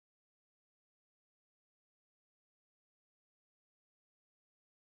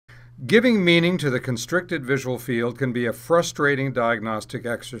Giving meaning to the constricted visual field can be a frustrating diagnostic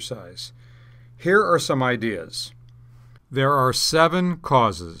exercise. Here are some ideas. There are 7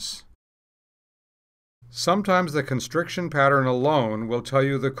 causes. Sometimes the constriction pattern alone will tell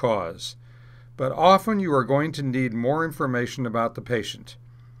you the cause, but often you are going to need more information about the patient.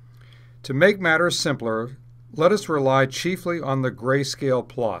 To make matters simpler, let us rely chiefly on the grayscale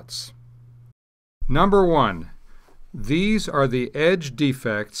plots. Number 1. These are the edge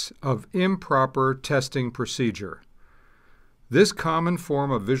defects of improper testing procedure. This common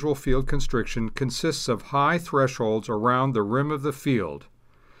form of visual field constriction consists of high thresholds around the rim of the field.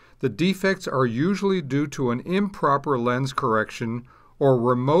 The defects are usually due to an improper lens correction or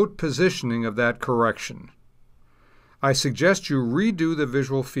remote positioning of that correction. I suggest you redo the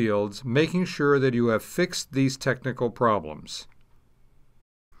visual fields, making sure that you have fixed these technical problems.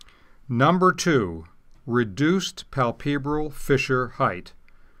 Number 2. Reduced palpebral fissure height.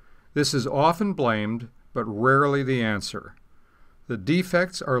 This is often blamed, but rarely the answer. The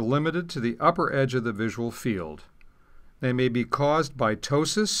defects are limited to the upper edge of the visual field. They may be caused by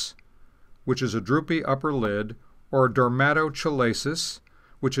ptosis, which is a droopy upper lid, or dermatochalasis,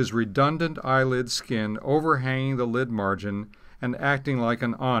 which is redundant eyelid skin overhanging the lid margin and acting like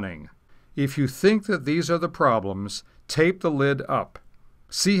an awning. If you think that these are the problems, tape the lid up.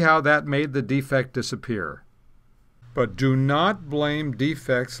 See how that made the defect disappear. But do not blame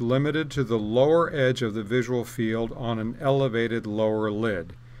defects limited to the lower edge of the visual field on an elevated lower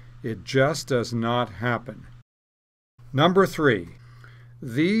lid. It just does not happen. Number 3.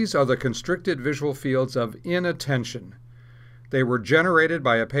 These are the constricted visual fields of inattention. They were generated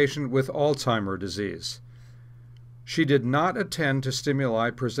by a patient with Alzheimer's disease. She did not attend to stimuli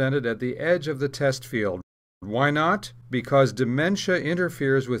presented at the edge of the test field. Why not? Because dementia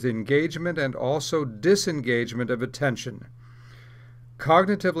interferes with engagement and also disengagement of attention.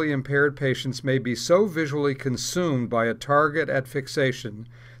 Cognitively impaired patients may be so visually consumed by a target at fixation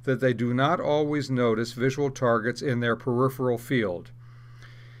that they do not always notice visual targets in their peripheral field.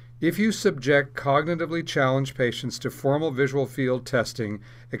 If you subject cognitively challenged patients to formal visual field testing,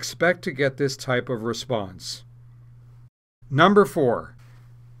 expect to get this type of response. Number 4.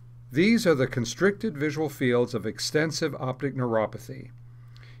 These are the constricted visual fields of extensive optic neuropathy.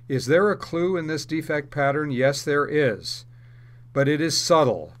 Is there a clue in this defect pattern? Yes, there is, but it is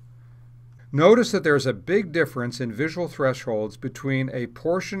subtle. Notice that there's a big difference in visual thresholds between a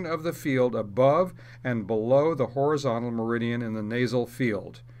portion of the field above and below the horizontal meridian in the nasal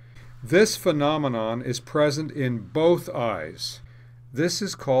field. This phenomenon is present in both eyes. This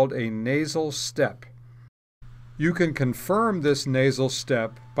is called a nasal step. You can confirm this nasal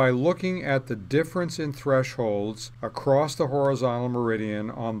step by looking at the difference in thresholds across the horizontal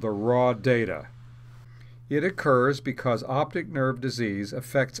meridian on the raw data. It occurs because optic nerve disease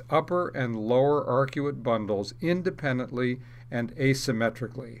affects upper and lower arcuate bundles independently and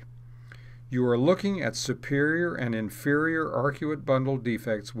asymmetrically. You are looking at superior and inferior arcuate bundle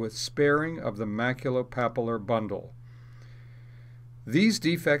defects with sparing of the maculopapillar bundle. These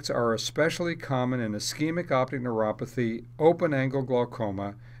defects are especially common in ischemic optic neuropathy, open-angle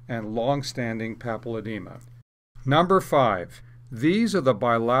glaucoma, and long-standing papilledema. Number 5. These are the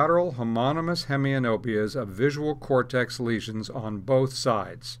bilateral homonymous hemianopias of visual cortex lesions on both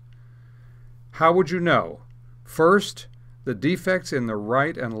sides. How would you know? First, the defects in the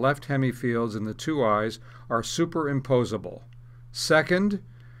right and left hemifields in the 2 eyes are superimposable. Second,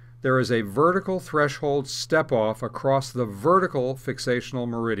 there is a vertical threshold step-off across the vertical fixational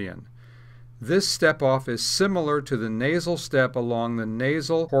meridian. This step-off is similar to the nasal step along the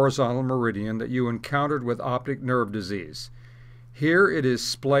nasal horizontal meridian that you encountered with optic nerve disease. Here it is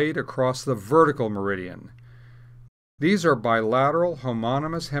splayed across the vertical meridian. These are bilateral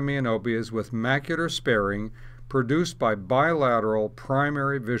homonymous hemianopias with macular sparing produced by bilateral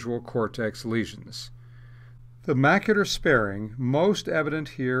primary visual cortex lesions. The macular sparing, most evident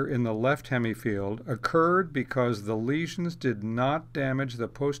here in the left hemifield, occurred because the lesions did not damage the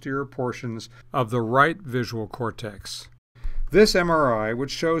posterior portions of the right visual cortex. This MRI,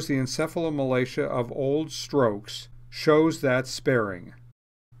 which shows the encephalomalacia of old strokes, shows that sparing.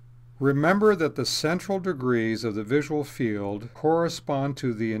 Remember that the central degrees of the visual field correspond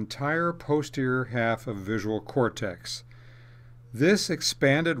to the entire posterior half of visual cortex. This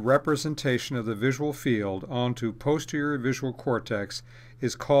expanded representation of the visual field onto posterior visual cortex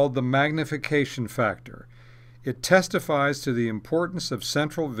is called the magnification factor. It testifies to the importance of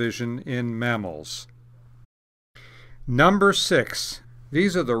central vision in mammals. Number 6.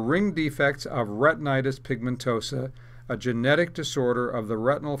 These are the ring defects of retinitis pigmentosa, a genetic disorder of the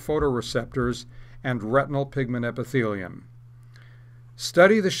retinal photoreceptors and retinal pigment epithelium.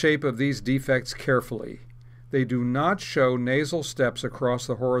 Study the shape of these defects carefully. They do not show nasal steps across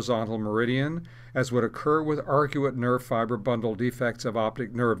the horizontal meridian, as would occur with arcuate nerve fiber bundle defects of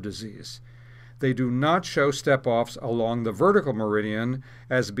optic nerve disease. They do not show step-offs along the vertical meridian,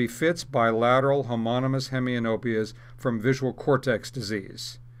 as befits bilateral homonymous hemianopias from visual cortex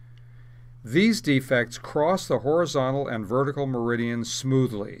disease. These defects cross the horizontal and vertical meridians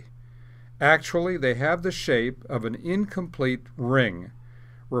smoothly. Actually, they have the shape of an incomplete ring,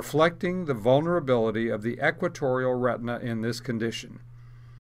 reflecting the vulnerability of the equatorial retina in this condition.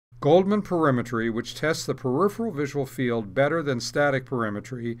 Goldmann perimetry, which tests the peripheral visual field better than static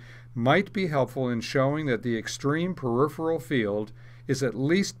perimetry, might be helpful in showing that the extreme peripheral field is at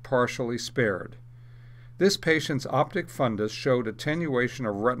least partially spared. This patient's optic fundus showed attenuation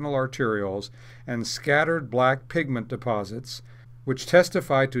of retinal arterioles and scattered black pigment deposits, which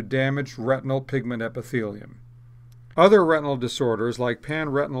testify to damaged retinal pigment epithelium. Other retinal disorders like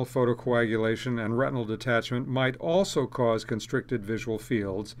panretinal photocoagulation and retinal detachment might also cause constricted visual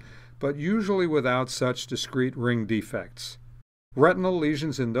fields, but usually without such discrete ring defects. Retinal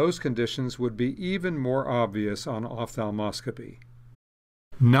lesions in those conditions would be even more obvious on ophthalmoscopy.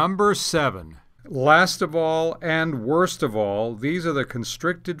 Number 7. Last of all and worst of all, these are the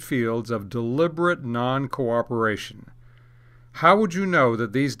constricted fields of deliberate non-cooperation. How would you know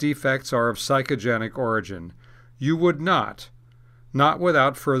that these defects are of psychogenic origin? You would not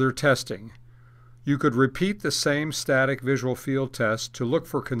without further testing. You could repeat the same static visual field test to look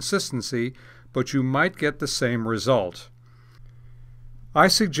for consistency, but you might get the same result. I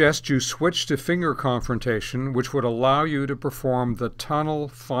suggest you switch to finger confrontation, which would allow you to perform the tunnel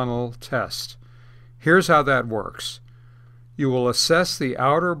funnel test. Here's how that works. You will assess the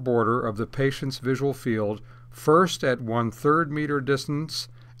outer border of the patient's visual field first at 1/3 meter distance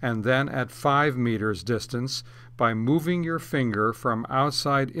and then at 5 meters distance by moving your finger from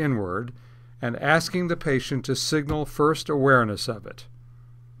outside inward and asking the patient to signal first awareness of it.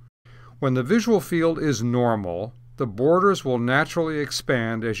 When the visual field is normal, the borders will naturally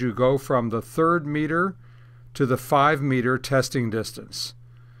expand as you go from the 1/3 meter to the 5 meter testing distance.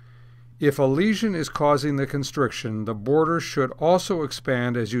 If a lesion is causing the constriction, the borders should also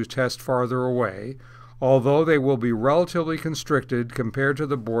expand as you test farther away, although they will be relatively constricted compared to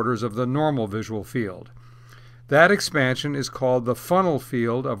the borders of the normal visual field. That expansion is called the funnel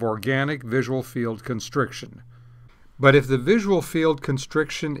field of organic visual field constriction. But if the visual field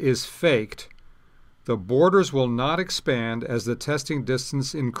constriction is faked, the borders will not expand as the testing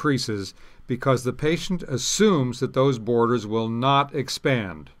distance increases because the patient assumes that those borders will not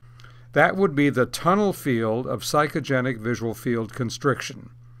expand. That would be the tunnel field of psychogenic visual field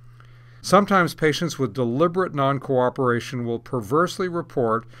constriction. Sometimes patients with deliberate non-cooperation will perversely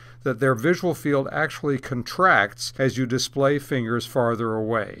report that their visual field actually contracts as you display fingers farther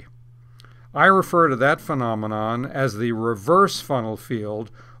away. I refer to that phenomenon as the reverse funnel field,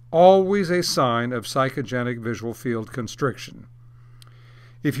 always a sign of psychogenic visual field constriction.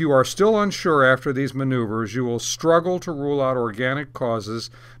 If you are still unsure after these maneuvers, you will struggle to rule out organic causes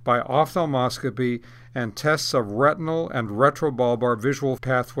by ophthalmoscopy and tests of retinal and retrobulbar visual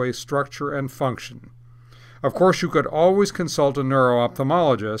pathway structure and function. Of course, you could always consult a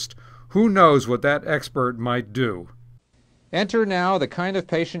neuro-ophthalmologist. Who knows what that expert might do? Enter now the kind of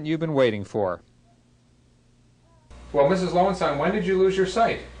patient you've been waiting for. Well, Mrs. Lowenstein, when did you lose your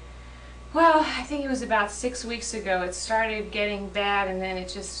sight? Well, I think it was about 6 weeks ago. It started getting bad and then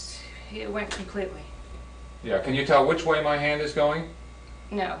it went completely. Yeah, can you tell which way my hand is going?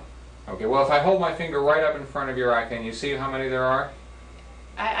 No. Okay, well, if I hold my finger right up in front of your eye, can you see how many there are?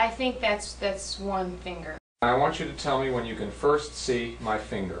 I think that's one finger. I want you to tell me when you can first see my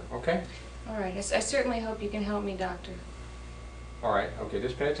finger, okay? All right, I certainly hope you can help me, doctor. All right, okay,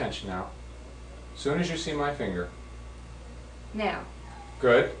 just pay attention now. As soon as you see my finger. Now.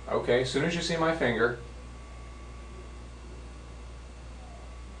 Good, okay, as soon as you see my finger.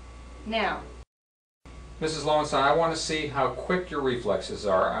 Now. Mrs. Lowenstein, I want to see how quick your reflexes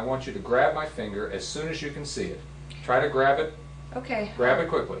are. I want you to grab my finger as soon as you can see it. Try to grab it. Okay. Grab it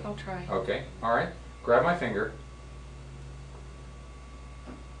quickly. I'll try. Okay, all right. Grab my finger.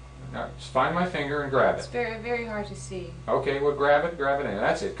 Now, just find my finger and grab it. It's very, very hard to see. Okay, well, grab it in.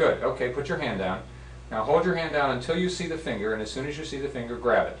 That's it, good. Okay, put your hand down. Now hold your hand down until you see the finger, and as soon as you see the finger,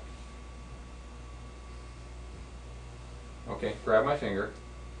 grab it. Okay, grab my finger.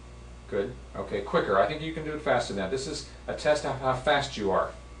 Good. Okay, quicker. I think you can do it faster than that. This is a test of how fast you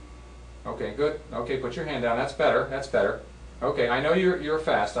are. Okay, good. Okay, put your hand down. That's better. That's better. Okay, I know you're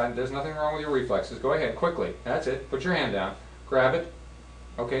fast. There's nothing wrong with your reflexes. Go ahead, quickly. That's it. Put your hand down. Grab it.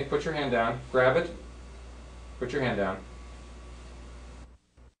 Okay, put your hand down. Grab it. Put your hand down.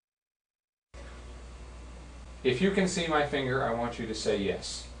 If you can see my finger, I want you to say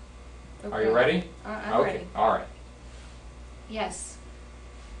yes. Okay. Are you ready? I'm okay. ready. All right. Yes.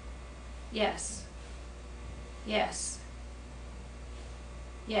 Yes. Yes.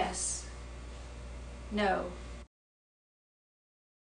 Yes. No.